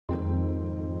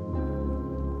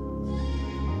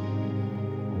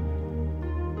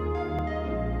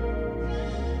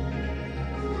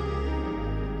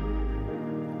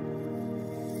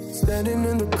Standing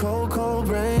in the cold, cold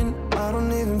rain, I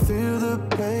don't even feel the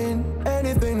pain.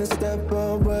 Anything to step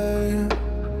away,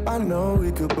 I know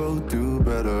we could both do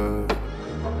better.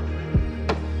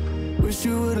 Wish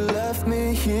you would've left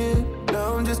me here,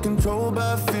 now I'm just controlled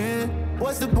by fear.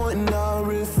 What's the point in our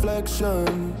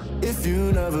reflection, if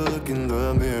you never look in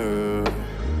the mirror?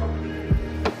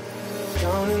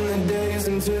 Counting the days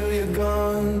until you're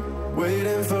gone,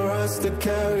 waiting for us to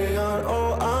carry on.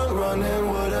 Oh, I'm running,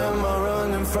 what am I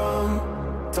running from?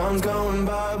 Time's going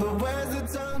by, but where's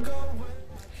the time going?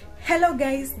 Hello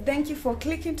guys, thank you for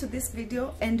clicking to this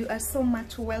video and you are so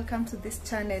much welcome to this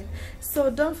channel. So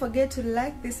don't forget to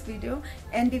like this video,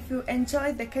 and if you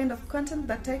enjoy the kind of content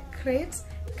that I create,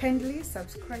 kindly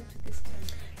subscribe to this channel.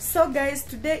 So guys,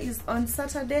 today is on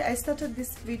Saturday. I started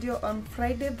this video on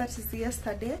Friday, that is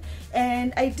yesterday,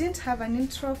 and I didn't have an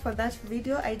intro for that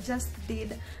video. I just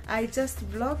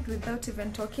vlogged without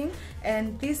even talking,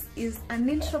 and this is an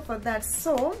intro for that.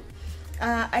 So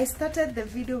I started the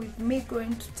video with me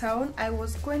going to town. I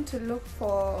was going to look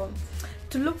for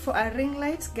a ring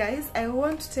light, guys. I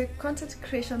want to take content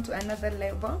creation to another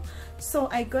level, so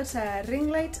I got a ring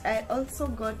light. I also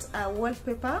got a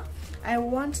wallpaper. I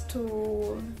want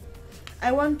to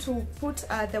put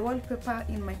the wallpaper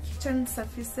in my kitchen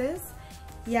surfaces,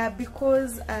 yeah,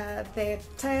 because the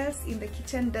tiles in the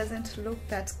kitchen doesn't look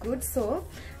that good. So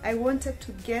I wanted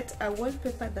to get a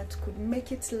wallpaper that could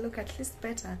make it look at least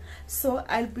better. So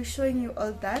I'll be showing you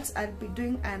all that. I'll be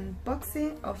doing an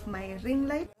unboxing of my ring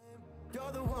light.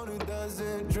 You're the one who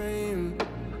doesn't dream,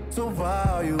 so why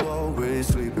are you always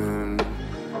sleeping?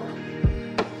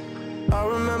 I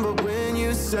remember when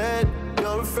you said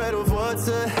you're afraid of what's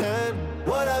ahead.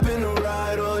 What happened to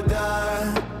ride or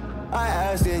die? I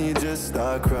asked and you just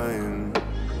start crying.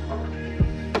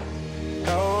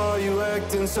 How are you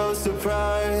acting so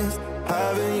surprised?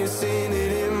 Haven't you seen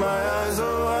it in my eyes?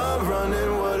 Oh, I'm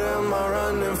running, what am I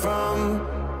running from?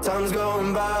 Time's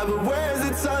going by, but where's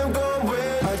the time going?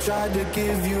 I tried to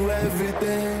give you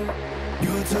everything,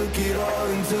 you took it all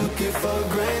and took it for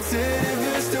granted. If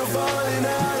you're still falling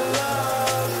out of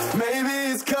love,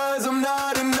 maybe it's 'cause I'm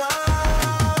not enough.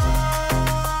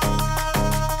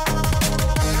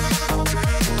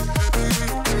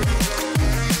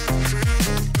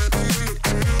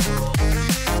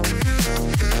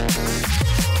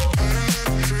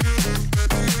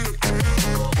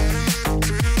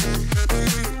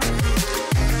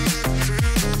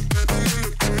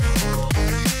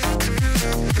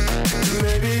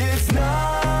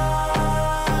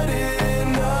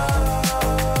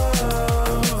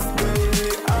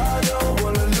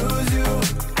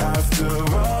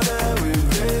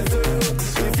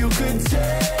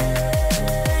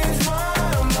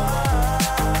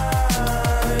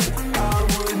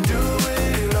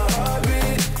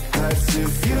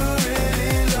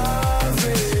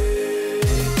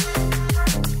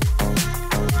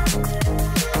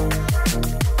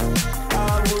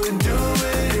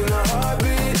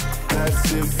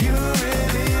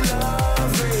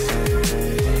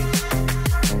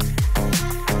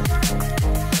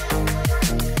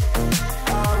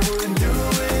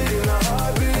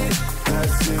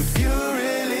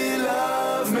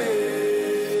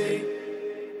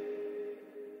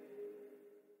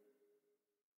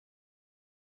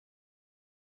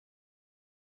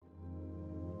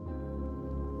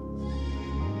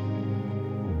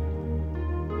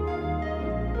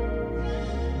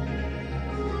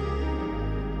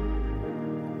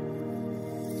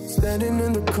 Standing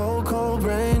in the cold, cold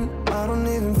rain, I don't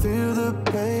even feel the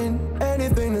pain.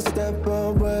 Anything to step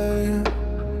away,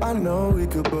 I know we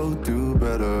could both do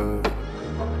better.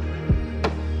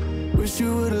 Wish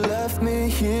you would've left me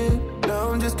here,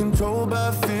 now I'm just controlled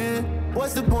by fear.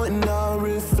 What's the point in our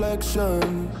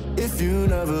reflection, if you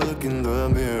never look in the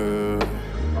mirror?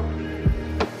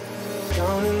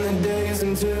 Counting the days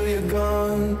until you're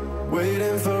gone,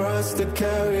 waiting for us to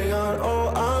carry on. Oh,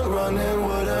 I'm running,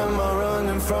 what am I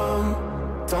running from?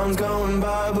 Time's going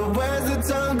by, but where's the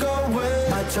time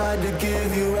going? I tried to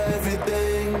give you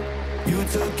everything, you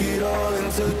took it all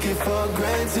and took it for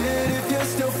granted. If you're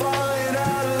still falling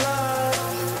out of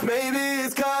love, maybe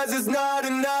it's 'cause it's not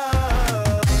enough.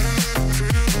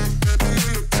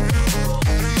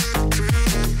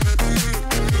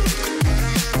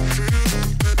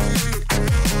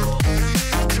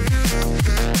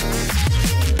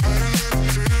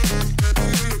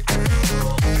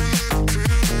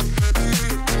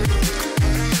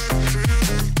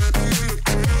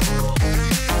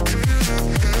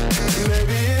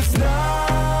 Maybe it's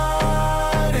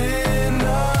not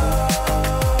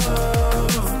enough.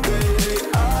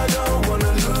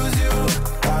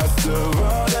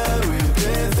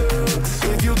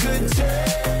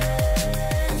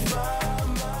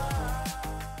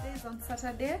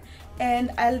 Saturday,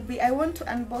 and I want to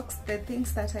unbox the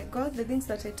things that I got, the things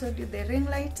that I told you, the ring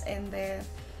light and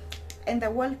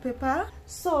the wallpaper.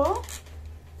 So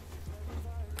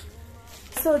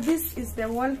this is the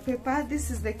wallpaper.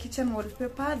 This is the kitchen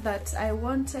wallpaper that I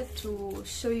wanted to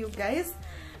show you guys,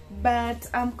 but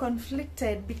I'm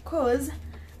conflicted because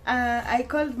I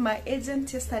called my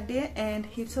agent yesterday and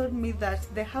he told me that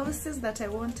the houses that I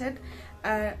wanted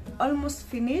are almost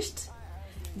finished,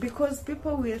 because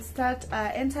people will start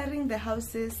entering the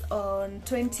houses on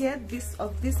 20th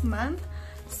of this month.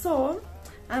 So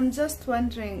I'm just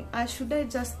wondering, should I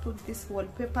just put this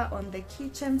wallpaper on the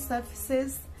kitchen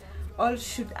surfaces, or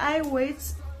should I wait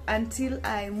until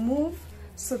I move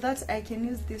so that I can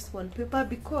use this wallpaper?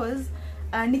 Because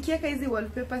nikieka hizi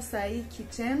wallpaper sahi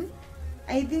kitchen,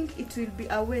 I think it will be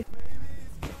a waste.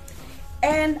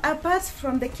 And apart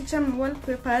from the kitchen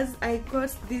wallpapers, I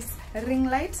got this ring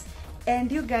light,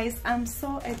 and you guys, I'm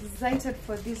so excited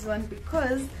for this one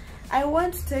because I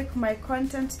want to take my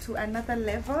content to another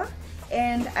level.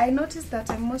 And I noticed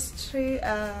that I mostly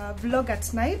vlog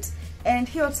at night, and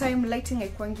here time lighting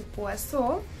haikuangi poa.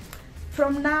 So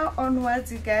from now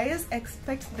onwards, you guys,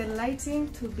 expect the lighting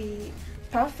to be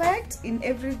perfect in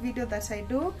every video that I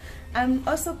do. I'm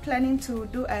also planning to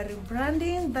do a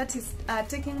rebranding that is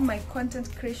taking my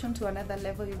content creation to another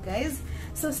level, you guys,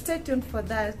 so stay tuned for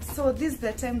that. So this is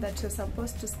the time that you're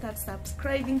supposed to start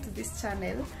subscribing to this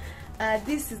channel.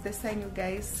 This is the sign, you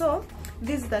guys. So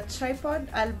this is the tripod.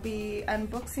 I'll be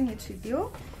unboxing it with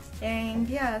you, and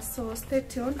yeah, so stay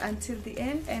tuned until the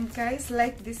end. And guys,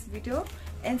 like this video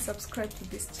and subscribe to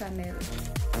this channel.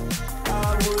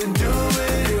 I would do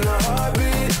it in a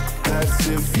heartbeat. That's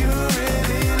if you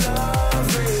really love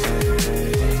me.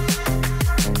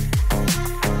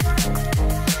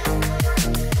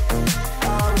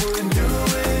 I would do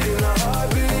it in a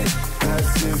heartbeat.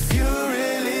 That's if you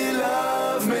really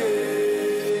love me.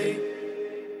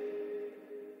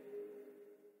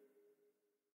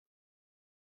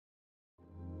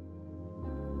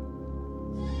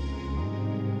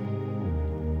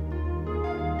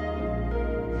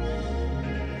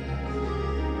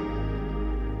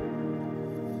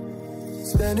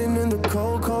 Standing in the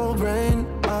cold, cold rain,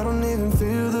 I don't even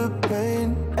feel the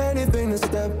pain. Anything to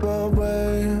step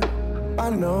away. I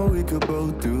know we could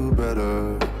both do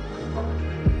better.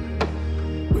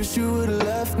 Wish you would've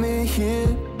left me here.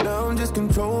 Now I'm just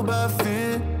controlled by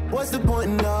fear. What's the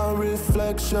point in our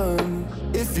reflection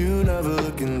if you never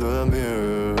look in the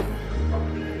mirror?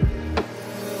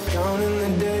 Counting the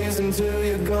days until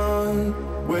you're gone,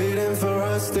 waiting for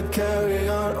us to carry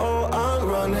on. Oh, I'm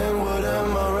running, what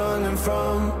am I running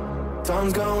from?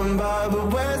 Time's going by,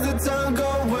 but where's the time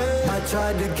going? I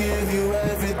tried to give you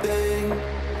everything,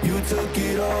 you took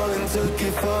it all and took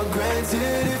it for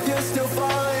granted. If you're still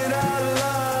falling out of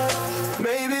love,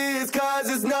 maybe it's 'cause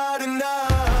it's not enough.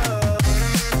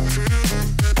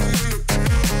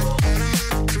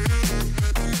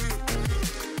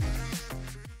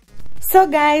 So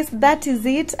guys, that is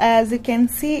it. As you can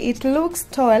see, it looks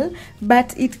tall,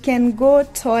 but it can go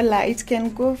taller, it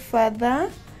can go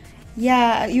further.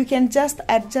 Yeah, you can just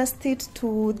adjust it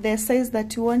to the size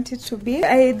that you want it to be.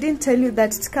 I didn't tell you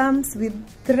that it comes with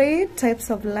 3 types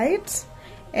of lights,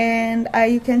 and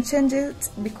you can change it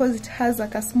because it has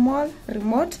like a small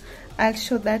remote. I'll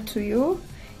show that to you.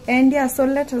 And yeah, so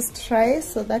let us try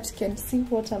so that you can see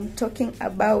what I'm talking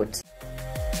about.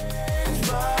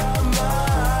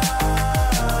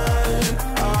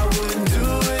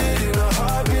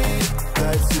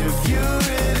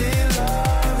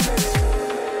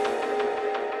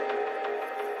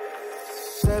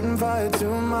 Setting fire to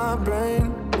my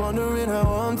brain, wondering how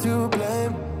I'm to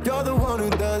blame. You're the one who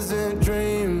doesn't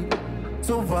dream,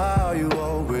 so why are you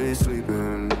always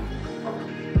sleeping?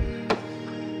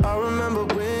 I remember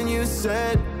when you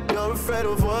said you're afraid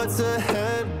of what's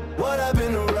ahead. What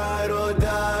happened to ride or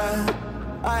die?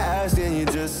 I asked and you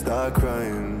just start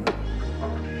crying.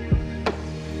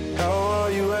 How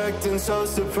are you acting so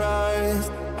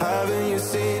surprised? Haven't you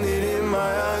seen it in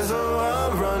my eyes? Oh,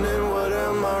 I'm running, what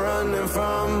am I running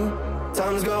from?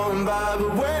 Time's going by,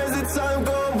 but where's the time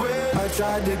going? I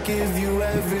tried to give you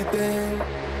everything,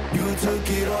 you took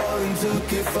it all and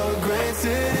took it for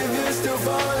granted. If you're still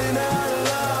falling out of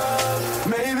love,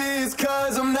 maybe it's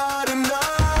 'cause I'm not enough.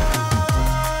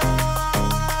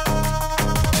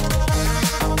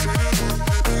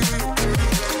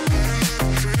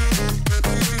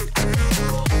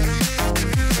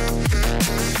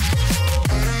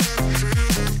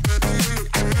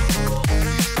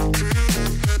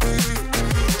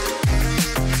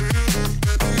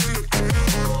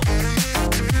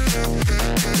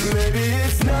 Maybe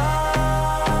it's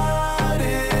not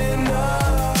enough.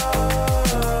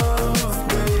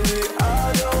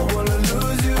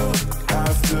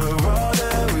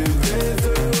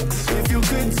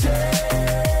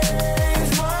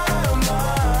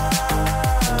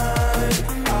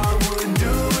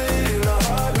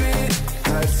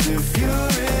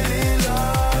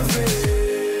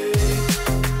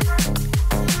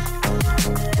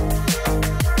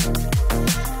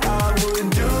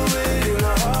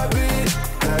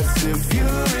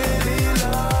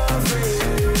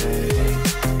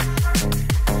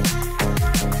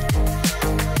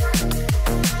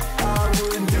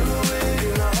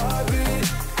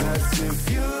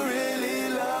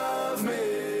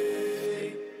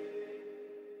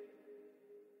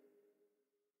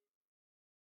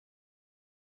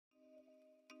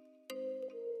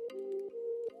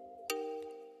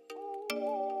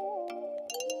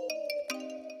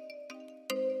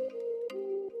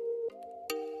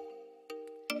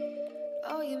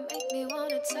 Oh, you make me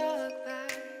wanna talk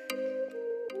back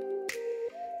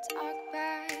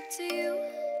to you.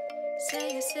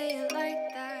 Say it like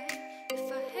that.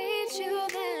 If I hate you,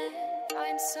 then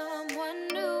find someone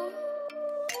new.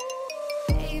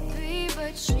 Baby,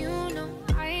 but you know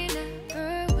I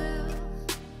never will.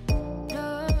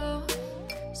 No,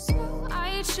 so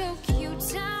I choke you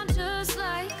down just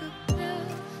like a pill.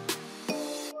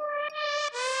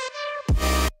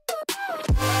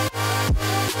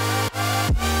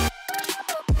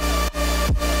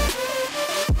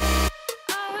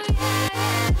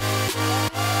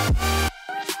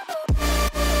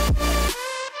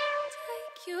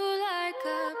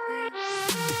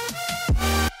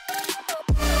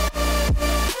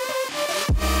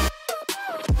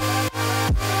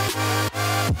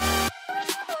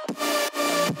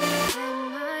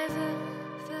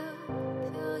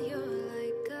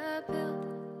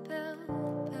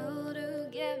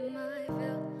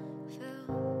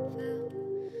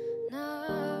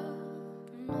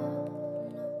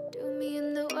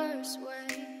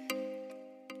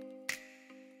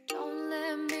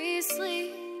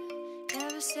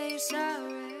 Say you're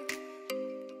sorry.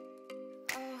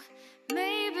 Oh,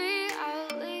 maybe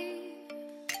I'll leave.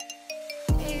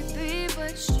 Baby,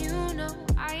 but you know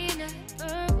I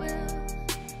never will.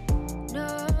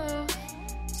 No,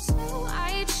 so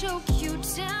I choke you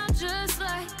down just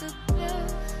like a pill.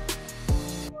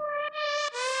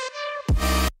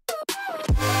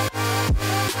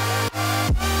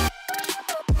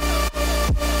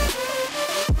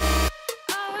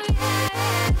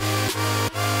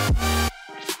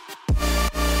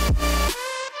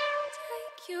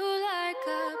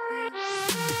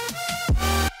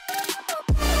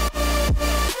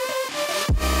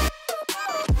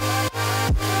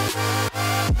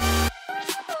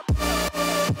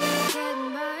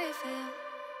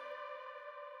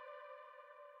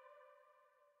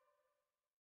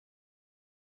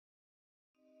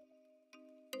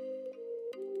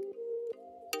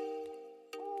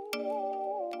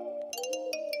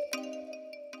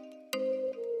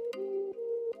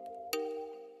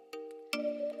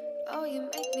 Oh, you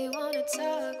make me wanna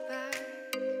talk back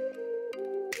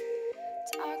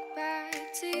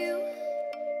to you.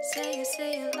 Say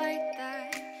it like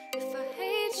that. If I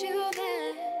hate you,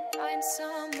 then find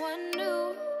someone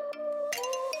new.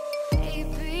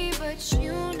 Baby, but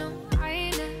you know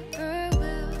I never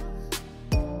will.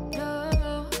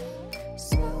 No,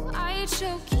 so I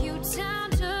choke you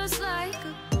down just like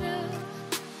a pill.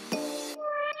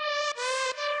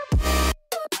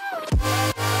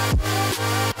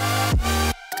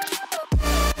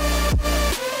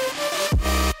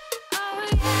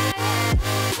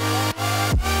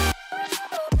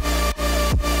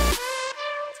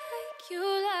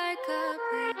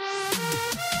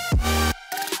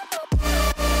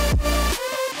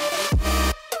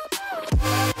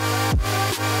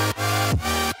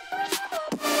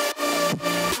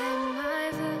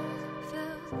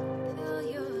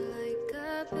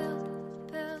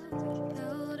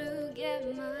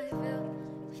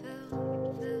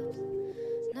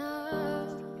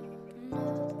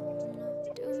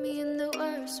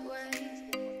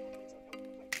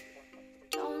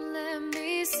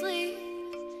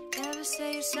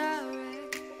 Say you're sorry.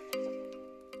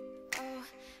 Oh,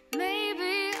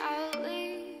 maybe I'll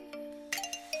leave.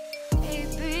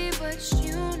 Baby, but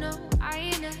you know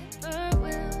I never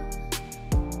will.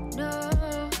 No,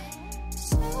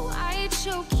 so I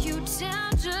choke you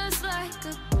down just like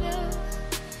a pill.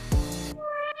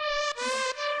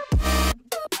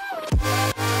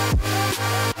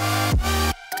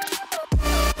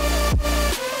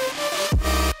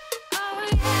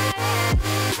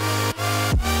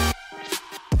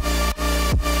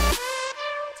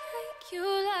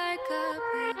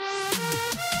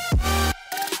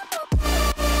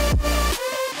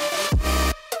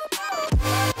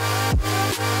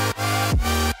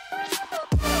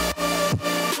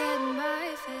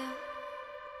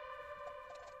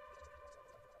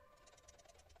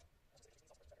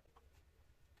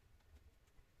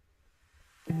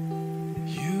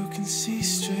 See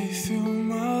straight through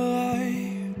my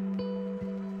life.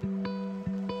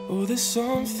 Oh, there's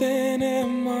something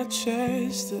in my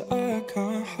chest that I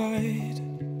can't hide.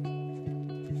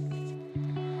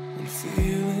 When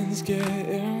feelings get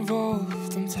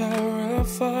involved, I'm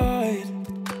terrified.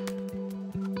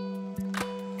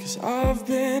 'Cause I've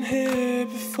been here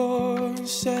before and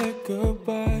said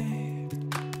goodbye.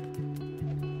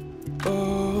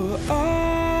 Oh,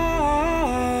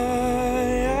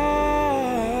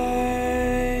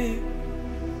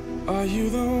 are you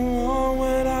the one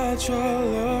when I try to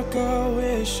look, I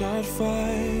wish I'd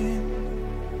fight?